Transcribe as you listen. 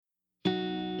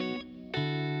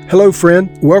Hello, friend.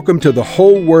 Welcome to the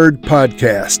Whole Word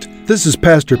Podcast. This is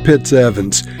Pastor Pitts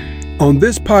Evans. On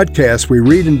this podcast, we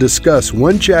read and discuss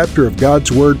one chapter of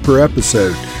God's Word per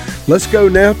episode. Let's go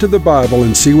now to the Bible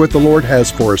and see what the Lord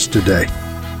has for us today.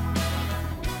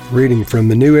 Reading from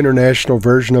the New International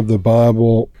Version of the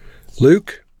Bible,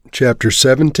 Luke chapter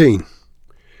 17.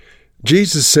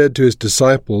 Jesus said to his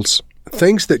disciples,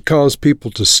 "Things that cause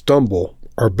people to stumble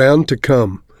are bound to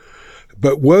come,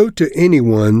 but woe to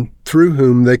anyone through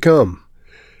whom they come.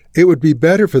 It would be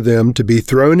better for them to be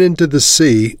thrown into the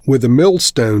sea with a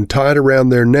millstone tied around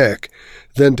their neck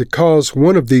than to cause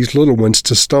one of these little ones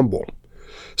to stumble.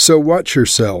 So watch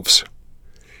yourselves.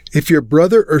 If your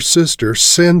brother or sister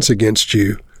sins against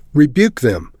you, rebuke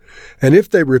them, and if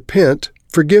they repent,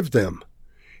 forgive them.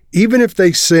 Even if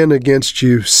they sin against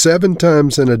you 7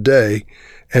 times in a day,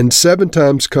 and 7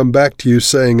 times come back to you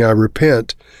saying, 'I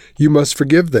repent,' you must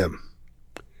forgive them."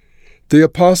 The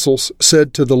apostles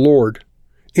said to the Lord,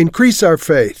 "Increase our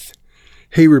faith."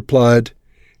 He replied,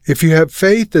 "If you have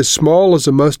faith as small as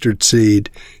a mustard seed,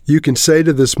 you can say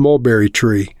to this mulberry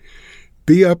tree,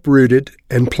 'Be uprooted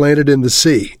and planted in the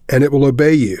sea,' and it will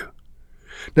obey you.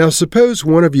 Now suppose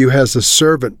one of you has a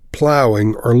servant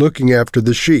plowing or looking after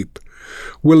the sheep.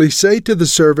 Will he say to the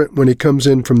servant when he comes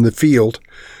in from the field,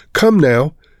 'Come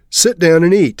now, sit down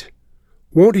and eat'?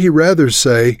 Won't he rather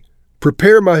say,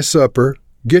 'Prepare my supper,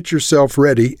 get yourself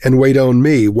ready, and wait on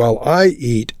me while I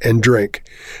eat and drink,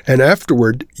 and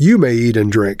afterward you may eat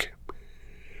and drink'?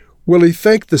 Will he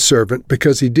thank the servant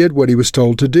because he did what he was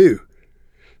told to do?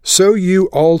 So you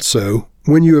also,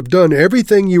 when you have done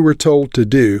everything you were told to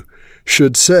do,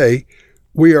 should say,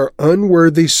 'We are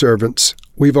unworthy servants,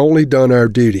 we've only done our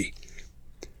duty.'"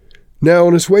 Now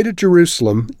on his way to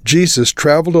Jerusalem, Jesus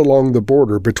traveled along the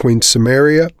border between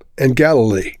Samaria and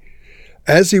Galilee.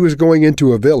 As he was going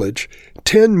into a village,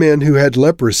 10 men who had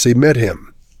leprosy met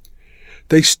him.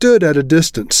 They stood at a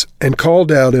distance and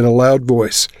called out in a loud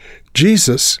voice,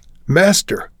 "Jesus,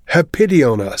 Master, have pity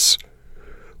on us."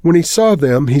 When he saw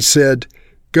them, he said,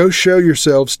 "Go show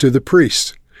yourselves to the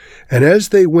priests." And as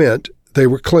they went, they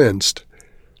were cleansed.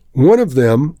 One of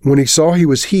them, when he saw he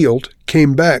was healed,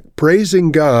 came back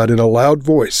praising God in a loud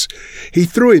voice. He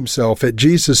threw himself at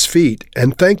Jesus' feet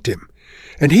and thanked him.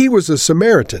 And he was a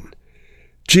Samaritan.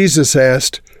 Jesus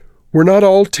asked, "Were not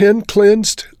all 10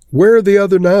 cleansed? Where are the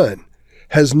other 9?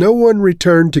 Has no one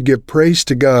returned to give praise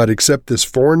to God except this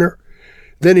foreigner?"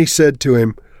 Then he said to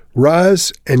him,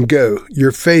 "Rise and go.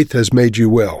 Your faith has made you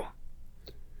well."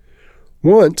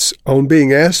 Once, on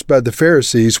being asked by the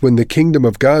Pharisees when the kingdom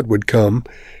of God would come,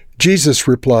 Jesus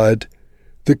replied,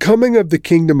 "The coming of the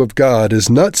kingdom of God is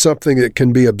not something that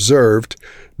can be observed,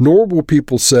 nor will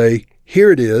people say,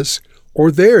 'Here it is,'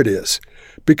 or 'There it is,'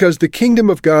 because the kingdom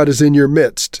of God is in your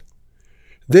midst."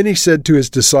 Then he said to his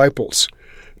disciples,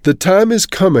 "The time is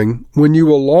coming when you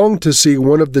will long to see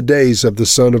one of the days of the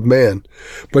Son of Man,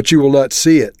 but you will not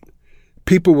see it.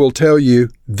 People will tell you,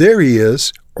 'There he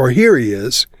is,' or 'Here he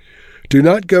is.' Do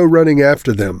not go running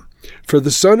after them, for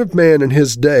the Son of Man in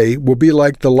his day will be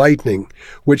like the lightning,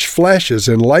 which flashes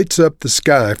and lights up the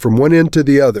sky from one end to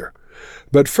the other.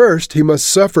 But first he must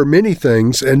suffer many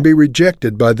things and be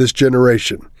rejected by this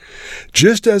generation.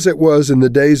 Just as it was in the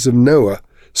days of Noah,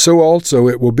 so also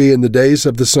it will be in the days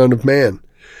of the Son of Man.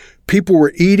 People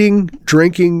were eating,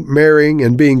 drinking, marrying,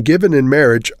 and being given in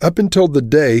marriage up until the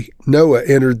day Noah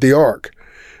entered the ark.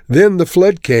 Then the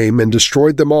flood came and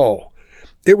destroyed them all.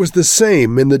 It was the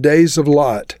same in the days of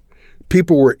Lot.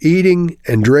 People were eating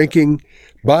and drinking,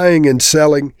 buying and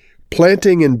selling,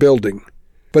 planting and building.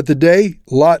 But the day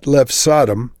Lot left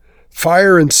Sodom,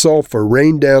 fire and sulfur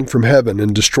rained down from heaven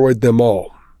and destroyed them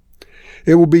all.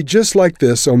 It will be just like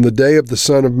this on the day of the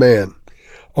Son of Man.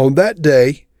 On that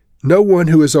day, no one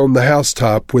who is on the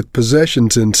housetop with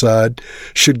possessions inside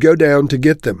should go down to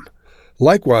get them.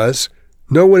 Likewise,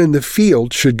 no one in the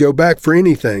field should go back for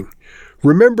anything.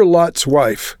 Remember Lot's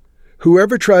wife.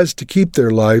 Whoever tries to keep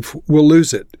their life will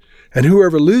lose it, and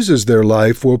whoever loses their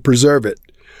life will preserve it.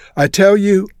 I tell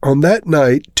you, on that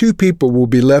night 2 people will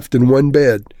be left in one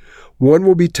bed. One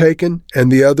will be taken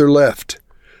and the other left.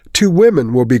 2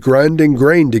 women will be grinding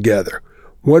grain together.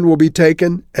 One will be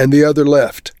taken and the other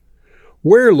left."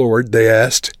 "Where, Lord?" they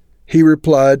asked. He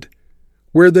replied,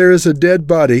 "Where there is a dead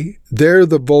body, there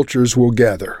the vultures will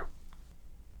gather."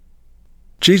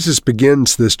 Jesus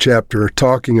begins this chapter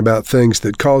talking about things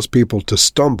that cause people to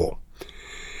stumble.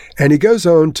 And he goes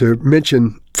on to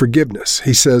mention forgiveness.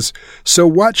 He says, "So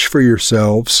watch for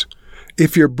yourselves.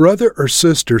 If your brother or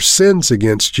sister sins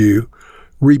against you,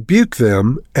 rebuke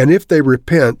them, and if they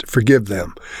repent, forgive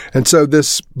them." And so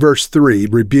this verse 3,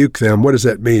 rebuke them, what does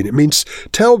that mean? It means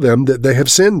tell them that they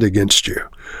have sinned against you.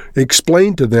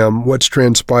 explain to them what's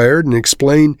transpired and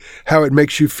explain how it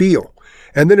makes you feel.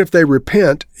 And then if they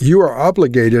repent, you are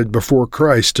obligated before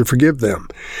Christ to forgive them.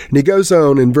 And he goes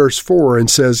on in verse 4 and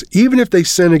says, even if they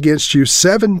sin against you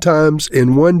 7 times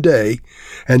in one day,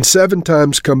 and 7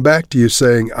 times come back to you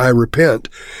saying, I repent,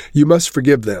 you must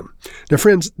forgive them. Now,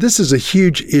 friends, this is a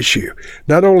huge issue,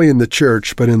 not only in the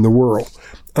church, but in the world.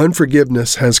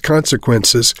 Unforgiveness has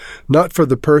consequences, not for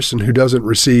the person who doesn't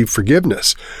receive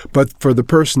forgiveness, but for the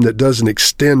person that doesn't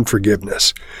extend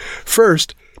forgiveness.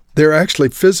 First, there are actually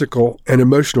physical and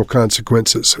emotional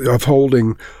consequences of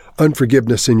holding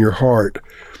unforgiveness in your heart.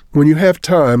 When you have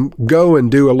time, go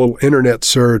and do a little internet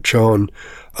search on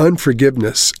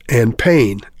unforgiveness and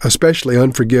pain, especially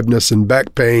unforgiveness and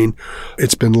back pain.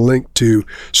 It's been linked to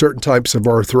certain types of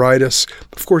arthritis.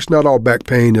 Of course, not all back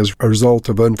pain is a result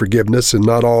of unforgiveness, and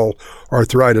not all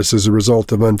arthritis is a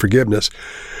result of unforgiveness.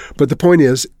 But the point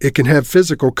is, it can have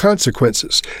physical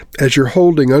consequences. As you're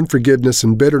holding unforgiveness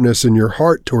and bitterness in your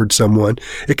heart towards someone,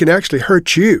 it can actually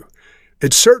hurt you.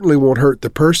 It certainly won't hurt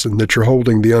the person that you're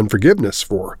holding the unforgiveness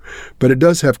for, but it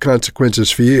does have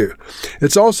consequences for you.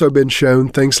 It's also been shown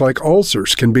things like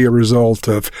ulcers can be a result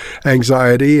of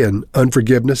anxiety, and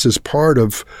unforgiveness is part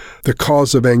of the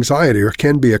cause of anxiety, or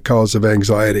can be a cause of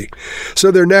anxiety. So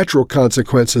they're natural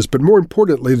consequences, but more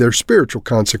importantly, they're spiritual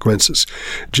consequences.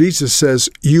 Jesus says,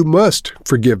 you must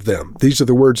forgive them. These are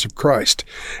the words of Christ.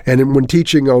 And when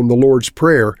teaching on the Lord's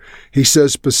Prayer, he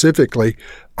says specifically,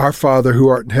 our Father who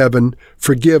art in heaven,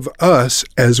 forgive us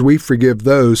as we forgive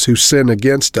those who sin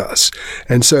against us.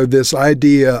 And so this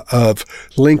idea of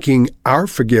linking our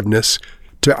forgiveness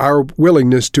to our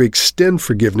willingness to extend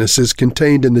forgiveness is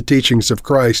contained in the teachings of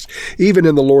Christ, even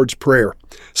in the Lord's Prayer.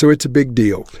 So it's a big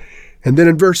deal. And then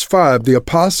in verse 5, the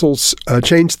apostles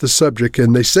change the subject,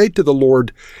 and they say to the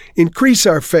Lord, increase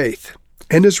our faith.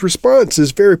 And his response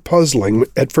is very puzzling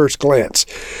at first glance,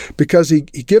 because he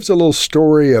gives a little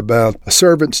story about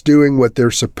servants doing what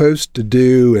they're supposed to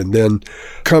do and then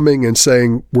coming and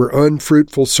saying, we're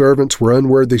unfruitful servants, we're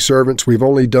unworthy servants, we've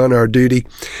only done our duty.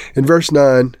 In verse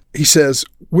 9, he says,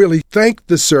 will he thank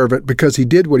the servant because he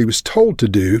did what he was told to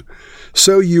do?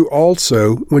 So you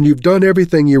also, when you've done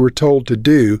everything you were told to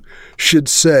do, should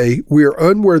say, we are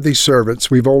unworthy servants,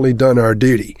 we've only done our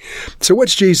duty. So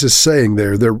what's Jesus saying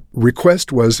there? The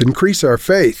request was, increase our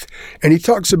faith. And he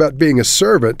talks about being a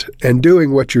servant and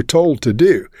doing what you're told to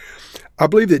do. I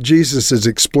believe that Jesus is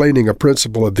explaining a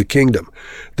principle of the kingdom,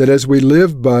 that as we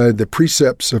live by the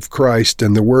precepts of Christ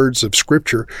and the words of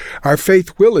Scripture, our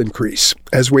faith will increase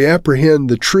as we apprehend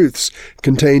the truths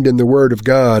contained in the Word of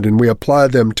God and we apply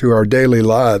them to our daily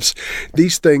lives.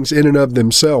 These things in and of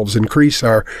themselves increase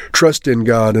our trust in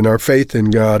God and our faith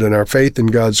in God and our faith in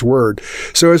God's Word.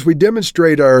 So as we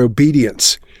demonstrate our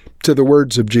obedience to the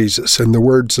words of Jesus and the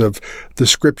words of the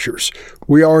Scriptures,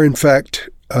 we are in fact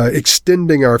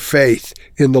extending our faith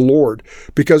in the Lord,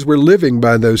 because we're living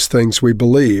by those things we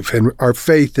believe, and our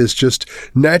faith is just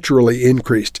naturally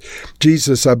increased.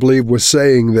 Jesus, I believe, was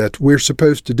saying that we're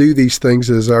supposed to do these things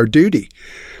as our duty.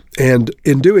 And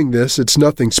in doing this, it's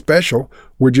nothing special.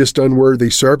 We're just unworthy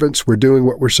servants. We're doing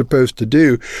what we're supposed to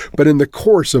do. But in the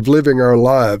course of living our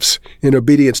lives in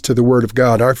obedience to the Word of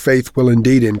God, our faith will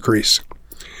indeed increase.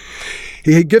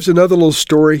 He gives another little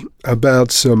story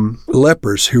about some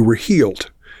lepers who were healed.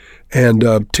 And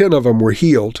 10 of them were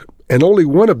healed, and only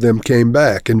one of them came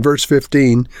back. In verse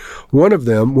 15, one of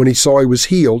them, when he saw he was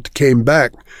healed, came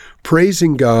back,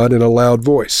 praising God in a loud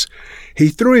voice. He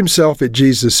threw himself at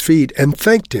Jesus' feet and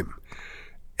thanked him.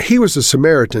 He was a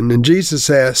Samaritan, and Jesus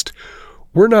asked,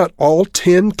 were not all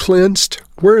 10 cleansed?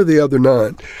 Where are the other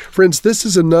 9? Friends, this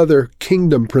is another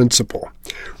kingdom principle.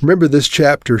 Remember, this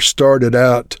chapter started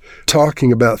out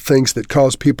talking about things that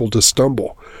cause people to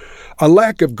stumble. A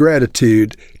lack of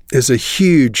gratitude is a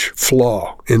huge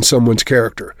flaw in someone's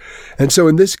character. And so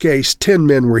in this case, 10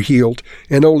 men were healed,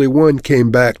 and only one came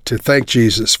back to thank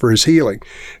Jesus for his healing.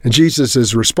 And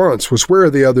Jesus' response was, where are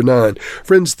the other 9?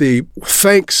 Friends, the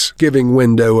thanksgiving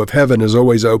window of heaven is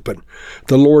always open.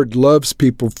 The Lord loves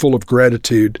people full of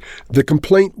gratitude. The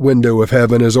complaint window of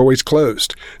heaven is always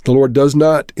closed. The Lord does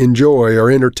not enjoy or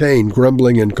entertain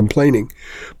grumbling and complaining,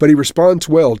 but he responds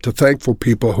well to thankful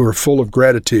people who are full of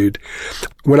gratitude.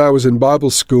 When I was in Bible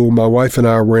school, my wife and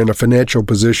I were in a financial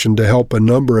position to help a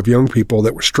number of young people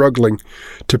that were struggling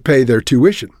to pay their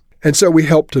tuition. And so we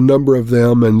helped a number of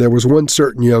them, and there was one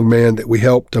certain young man that we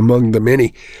helped among the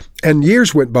many. And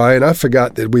years went by, and I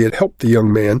forgot that we had helped the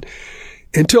young man,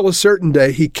 until a certain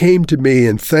day he came to me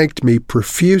and thanked me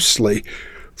profusely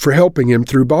for helping him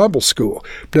through Bible school.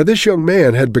 Now, this young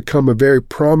man had become a very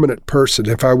prominent person.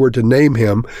 If I were to name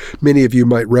him, many of you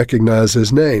might recognize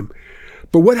his name.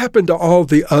 But what happened to all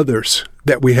the others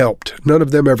that we helped? None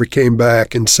of them ever came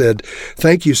back and said,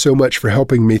 "Thank you so much for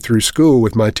helping me through school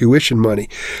with my tuition money."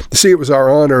 See, it was our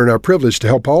honor and our privilege to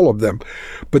help all of them.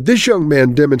 But this young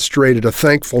man demonstrated a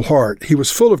thankful heart. He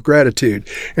was full of gratitude,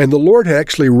 and the Lord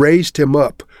actually raised him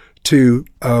up to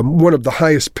one of the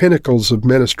highest pinnacles of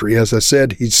ministry. As I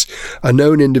said, he's a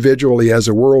known individual. He has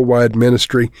a worldwide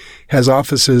ministry, has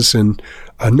offices in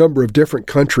a number of different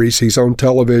countries. He's on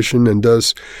television and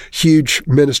does huge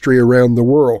ministry around the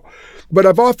world. But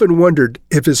I've often wondered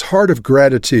if his heart of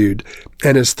gratitude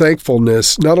and his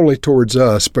thankfulness, not only towards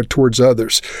us, but towards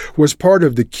others, was part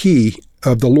of the key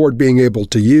of the Lord being able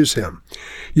to use him.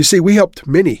 You see, we helped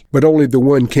many, but only the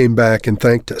one came back and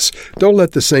thanked us. Don't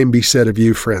let the same be said of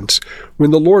you, friends. When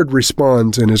the Lord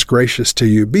responds and is gracious to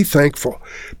you, be thankful.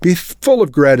 Be full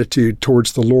of gratitude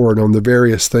towards the Lord on the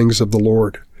various things of the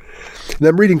Lord. And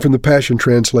I'm reading from the Passion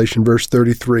Translation, verse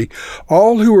 33.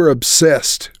 All who are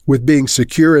obsessed with being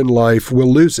secure in life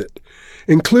will lose it,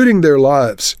 including their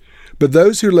lives. But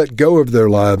those who let go of their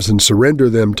lives and surrender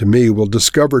them to me will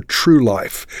discover true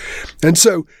life. And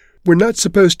so we're not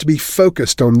supposed to be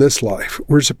focused on this life.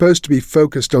 We're supposed to be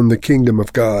focused on the kingdom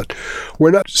of God. We're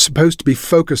not supposed to be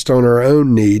focused on our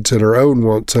own needs and our own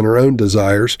wants and our own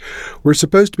desires. We're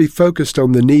supposed to be focused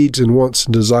on the needs and wants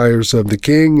and desires of the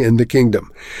king and the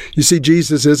kingdom. You see,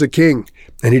 Jesus is a king,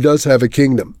 and he does have a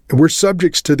kingdom, and we're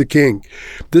subjects to the king.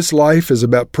 This life is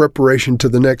about preparation to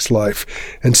the next life.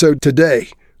 And so today,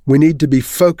 we need to be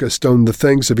focused on the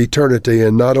things of eternity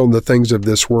and not on the things of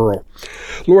this world.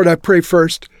 Lord, I pray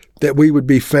first that we would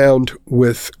be found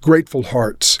with grateful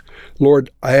hearts. Lord,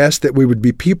 I ask that we would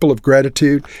be people of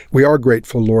gratitude. We are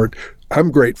grateful, Lord. I'm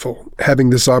grateful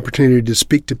having this opportunity to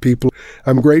speak to people.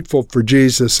 I'm grateful for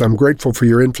Jesus. I'm grateful for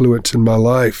your influence in my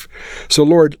life. So,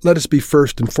 Lord, let us be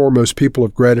first and foremost people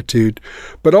of gratitude.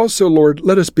 But also, Lord,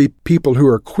 let us be people who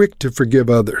are quick to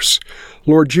forgive others.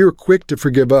 Lord, you're quick to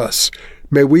forgive us.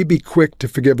 May we be quick to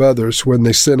forgive others when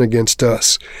they sin against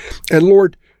us. And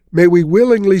Lord, may we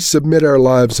willingly submit our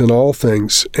lives in all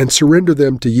things and surrender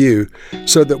them to you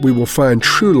so that we will find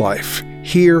true life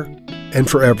here and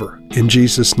forever. In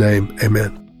Jesus' name,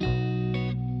 amen.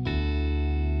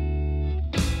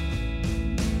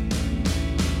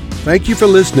 Thank you for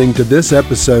listening to this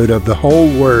episode of The Whole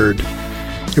Word.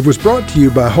 It was brought to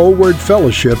you by Whole Word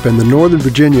Fellowship and the Northern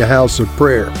Virginia House of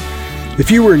Prayer.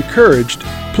 If you were encouraged,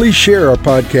 please share our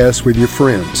podcast with your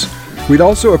friends. We'd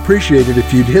also appreciate it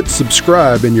if you'd hit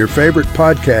subscribe in your favorite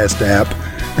podcast app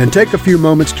and take a few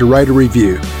moments to write a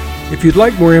review. If you'd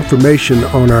like more information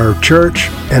on our church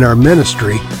and our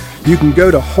ministry, you can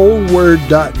go to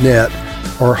wholeword.net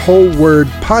or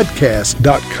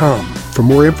wholewordpodcast.com for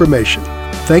more information.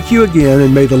 Thank you again,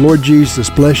 and may the Lord Jesus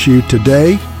bless you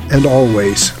today and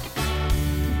always.